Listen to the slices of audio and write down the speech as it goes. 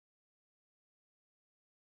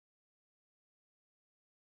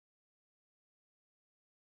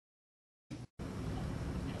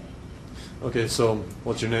Okay, so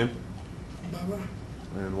what's your name? Baba.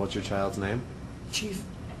 And what's your child's name? Chief.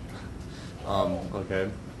 Okay.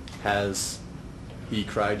 Has he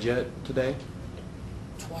cried yet today?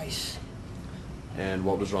 Twice. And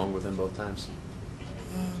what was wrong with him both times?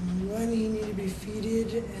 One, he needed to be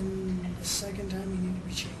feeded, and the second time he needed to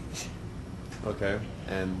be changed. Okay.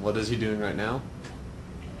 And what is he doing right now?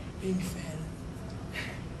 Being fed.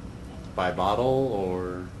 By bottle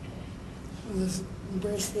or? This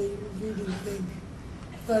breastfeeding thing.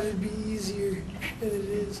 I thought it'd be easier than it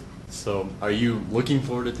is. So, are you looking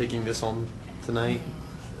forward to taking this home tonight?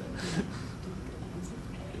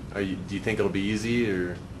 Do you think it'll be easy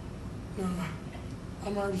or? No,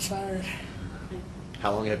 I'm already tired.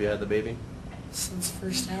 How long have you had the baby? Since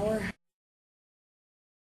first hour.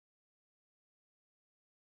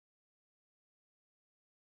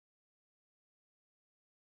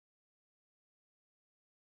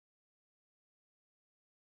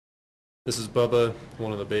 This is Bubba,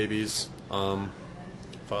 one of the baby's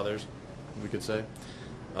fathers, we could say.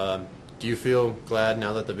 Do you feel glad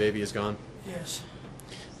now that the baby is gone? Yes.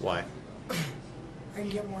 Why? I can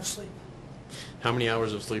get more sleep. How many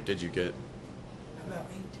hours of sleep did you get? About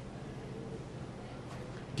 8.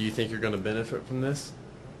 Do you think you're going to benefit from this?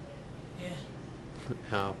 Yeah.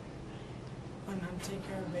 How? When I'm taking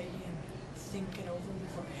care of a baby and think it over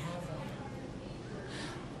before I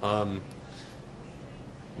have one.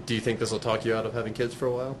 Do you think this will talk you out of having kids for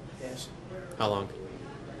a while? Yes. How long?